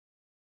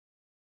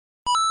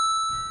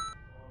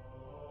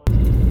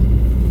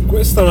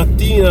Questa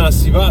mattina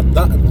si va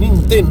da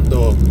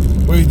Nintendo.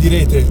 Voi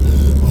direte: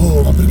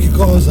 oh, ma perché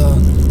cosa?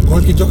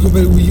 Qualche gioco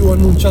per Wii U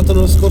annunciato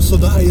nello scorso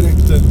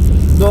Direct?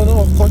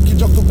 No, qualche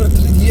gioco per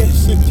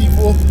 3DS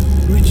tipo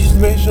Luigi's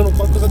Mansion o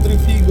qualcosa di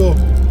figo.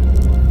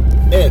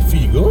 È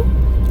figo,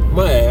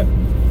 ma è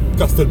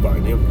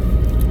Castlevania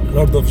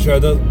Lord of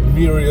Shadow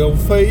Mirror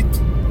of Fate,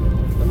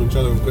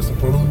 annunciato con questa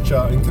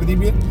pronuncia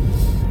incredibile,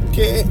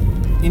 che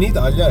in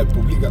Italia è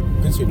pubblicato,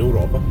 penso in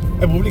Europa,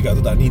 è pubblicato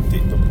da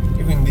Nintendo.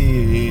 E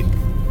quindi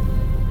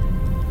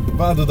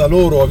vado da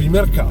loro a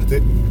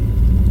Vimercate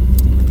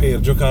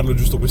per giocarlo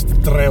giusto queste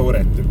 3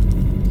 orette.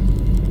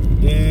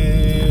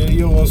 E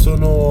io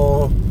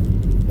sono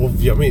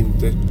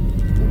ovviamente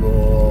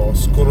uno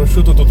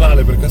sconosciuto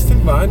totale per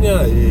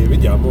Castlevania e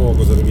vediamo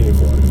cosa ne viene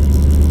fuori.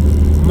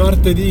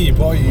 Martedì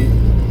poi,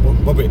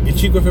 vabbè, il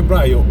 5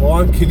 febbraio ho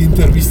anche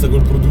l'intervista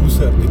col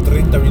producer di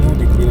 30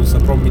 minuti, quindi non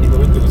saprò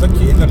minimamente cosa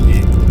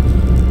chiedergli,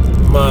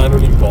 ma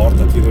non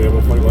importa, tireremo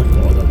fuori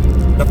qualcosa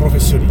da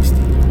professionisti.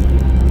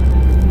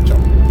 Ciao.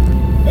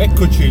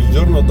 Eccoci il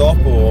giorno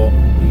dopo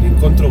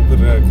l'incontro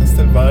per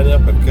Castlevania,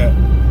 perché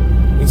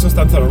in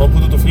sostanza non ho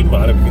potuto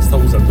filmare perché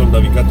stavo usando il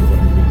navigatore,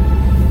 quindi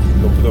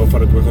non potevo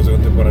fare 2 cose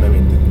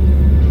contemporaneamente.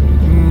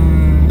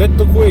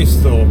 Detto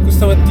questo,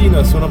 questa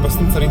mattina sono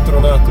abbastanza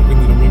rintronato,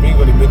 quindi non mi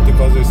vengono in mente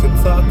cose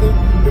sensate.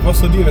 Vi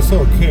posso dire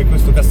solo che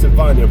questo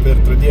Castlevania per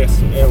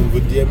 3DS è un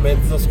 2D e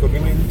mezzo a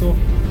scorrimento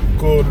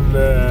con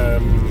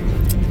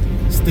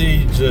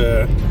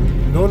stage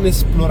non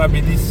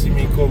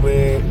esplorabilissimi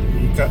come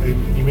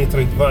i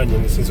Metroidvania,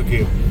 nel senso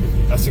che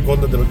a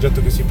seconda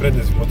dell'oggetto che si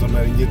prende si può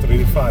tornare indietro e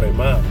rifare,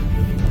 ma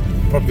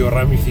proprio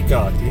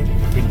ramificati,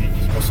 quindi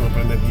si possono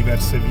prendere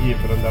diverse vie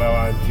per andare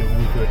avanti o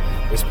comunque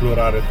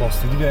esplorare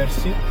posti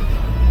diversi.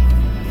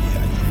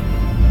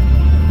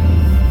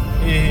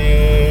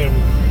 E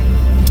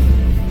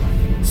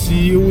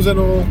si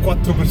usano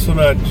 4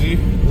 personaggi,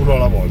 uno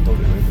alla volta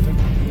ovviamente,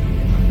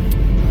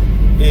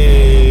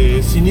 e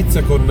si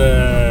inizia con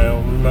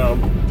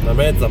una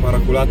mezza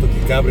paraculata di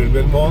Gabriel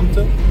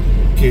Belmont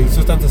che in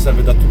sostanza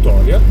serve da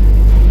tutorial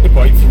e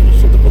poi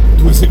finisce dopo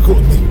 2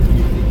 secondi.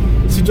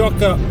 Si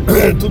gioca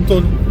tutta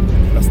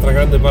la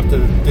stragrande parte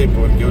del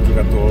tempo, perché ho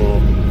giocato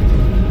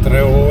 3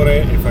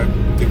 ore e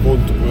fate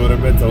conto 2 ore e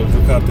mezza l'ho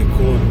giocate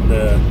con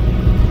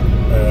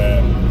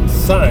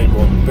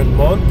Simon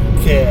Belmont,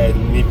 che è il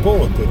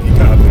nipote di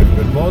Gabriel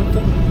Belmont,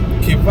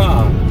 che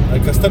va al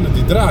castello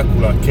di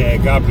Dracula, che è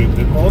Gabriel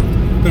Belmont,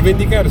 per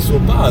vendicare suo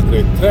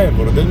padre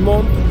Trevor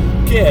Belmont,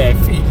 che è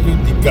figlio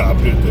di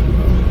Gabriel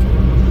Belmont.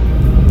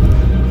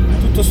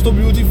 Tutto sto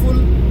beautiful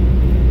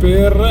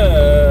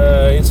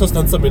per in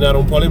sostanza menare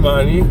un po' le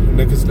mani,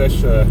 un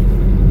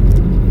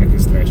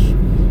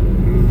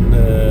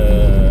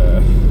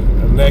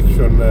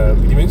action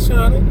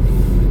bidimensionale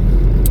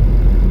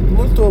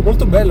molto,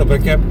 molto bello,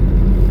 perché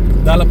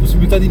dà la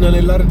possibilità di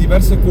inanellare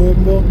diverse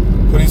combo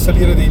con il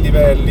salire dei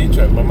livelli,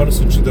 cioè man mano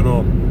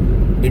succedono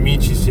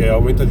nemici, si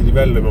aumenta di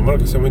livello e man mano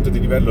che si aumenta di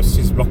livello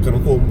si sbloccano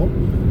combo,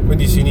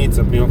 quindi si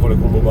inizia prima con le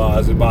combo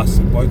base,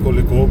 basse, poi con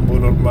le combo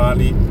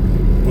normali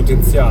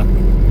potenziate,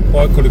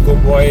 poi con le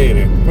combo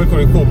aeree, poi con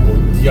le combo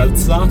di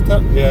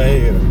alzata e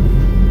aeree.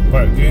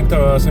 Poi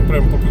diventa sempre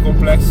un po' più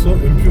complesso,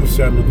 in più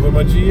si hanno 2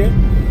 magie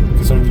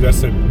che sono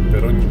diverse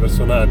per ogni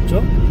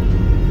personaggio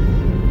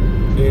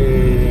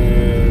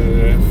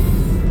e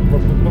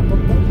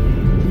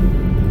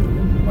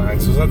ma in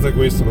sostanza è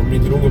questo, non mi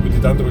dilungo più di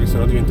tanto perché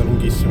sennò diventa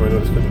lunghissimo e non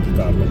riesco a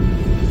editarlo.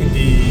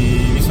 Quindi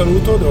vi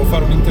saluto, devo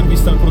fare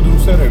un'intervista al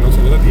producer e non so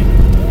cosa dire.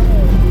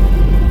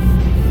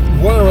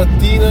 Buona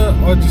mattina,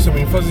 oggi siamo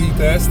in fase di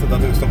test,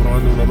 dato che sto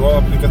provando una nuova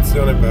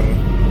applicazione per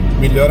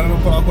migliorare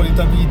un po' la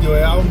qualità video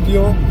e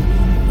audio,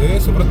 e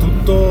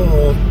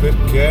soprattutto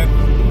perché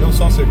non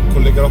so se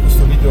collegherò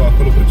questo video a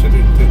quello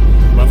precedente,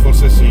 ma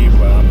forse sì,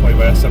 ma poi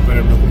vai a sapere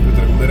il mio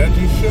computer come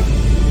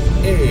reagisce.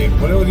 E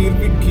volevo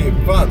dirvi che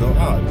vado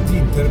ad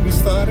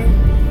intervistare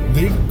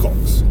Dave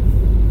Cox.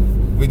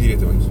 Voi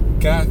direte: ma chi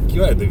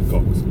cacchio è Dave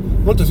Cox?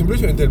 Molto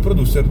semplicemente è il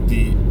producer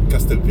di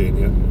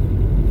Castlevania.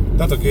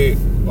 Dato che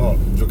ho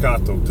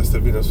giocato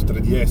Castlevania su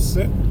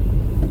 3DS,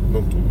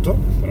 non tutto,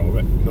 però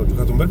vabbè, ne ho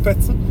giocato un bel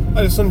pezzo,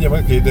 adesso andiamo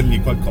a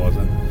chiedergli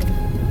qualcosa.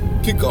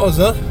 Che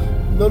cosa?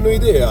 Non ho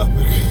idea,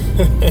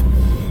 perché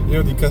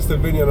io di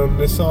Castlevania non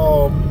ne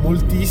so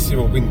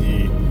moltissimo,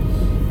 quindi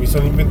mi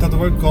sono inventato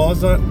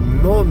qualcosa,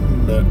 non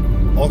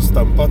ho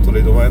stampato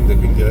le domande,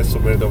 quindi adesso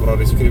me le dovrò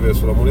riscrivere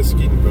sulla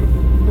Moleskine per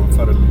non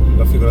fare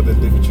la figura del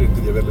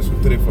deficiente di averle sul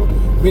telefono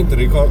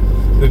mentre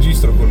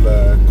registro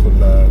col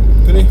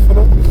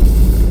telefono,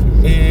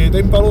 e da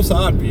imparo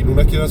salvi in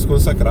una chiesa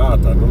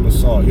sconsacrata, non lo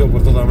so, io ho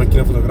portato la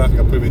macchina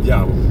fotografica, poi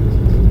vediamo.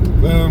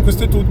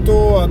 Questo è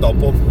tutto, a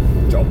dopo,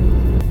 ciao.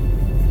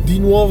 Di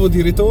nuovo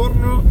di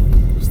ritorno,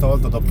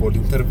 stavolta dopo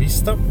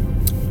l'intervista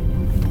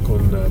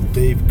con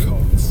Dave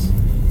Cox,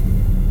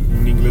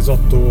 un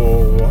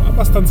inglesotto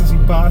abbastanza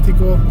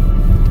simpatico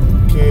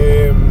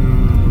che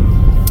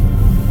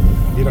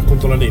vi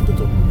racconto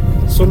l'aneddoto.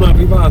 Sono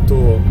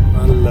arrivato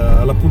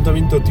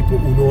all'appuntamento tipo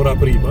un'ora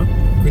prima,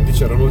 quindi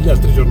c'erano gli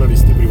altri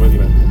giornalisti prima di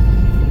me.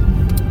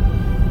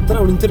 tra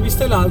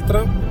un'intervista e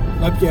l'altra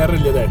la PR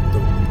gli ha detto: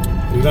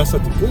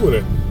 rilassati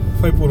pure,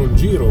 fai pure un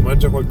giro,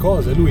 mangia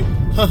qualcosa. E lui,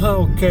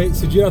 ok,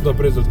 si è girato, ha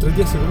preso il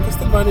 3DS con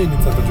Castlevania e ha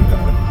iniziato a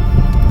giocare.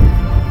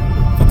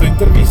 Ha fatto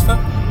l'intervista,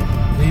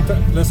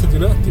 rilassati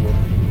un attimo,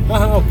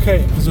 ok,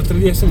 ha preso il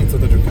 3DS e ha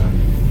iniziato a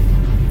giocare.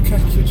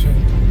 Cacchio, cioè,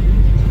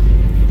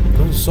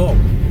 non so,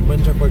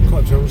 mangia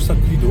qualcosa, c'è un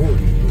sacco di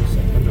dolci, non so,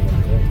 mangia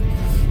qualcosa.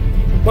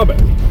 Vabbè,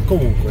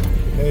 comunque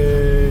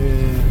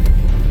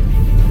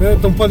mi ha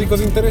detto un po' di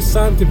cose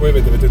interessanti, poi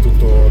vedrete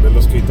tutto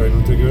nello scritto, è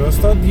inutile che ve lo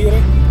sto a dire.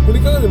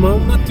 L'unica cosa che mi ha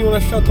un attimo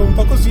lasciato un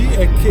po' così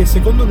è che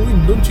secondo lui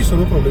non ci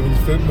sono problemi di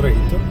frame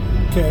rate,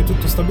 che è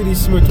tutto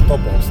stabilissimo e tutto a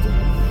posto.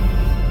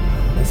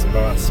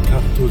 Sembrava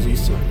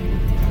scattosissimo.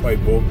 Poi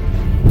boh,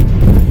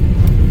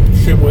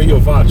 scemo io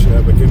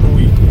facile, perché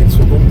lui e il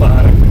suo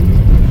compare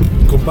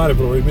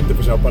probabilmente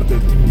faceva parte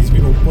del team di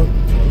sviluppo.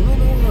 No,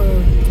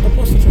 a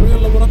posto, ci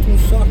abbiamo lavorato un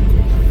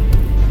sacco.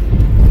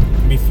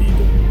 Mi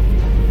fido.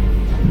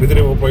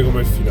 Vedremo poi com'è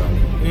il finale.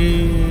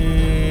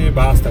 E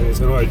basta, che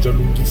sennò è già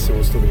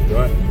lunghissimo sto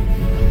video,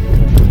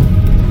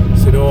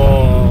 se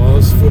no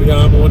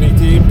sforiamo nei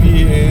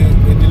tempi e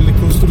nelle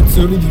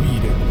costruzioni di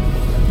video.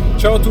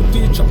 Ciao a tutti,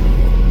 ciao.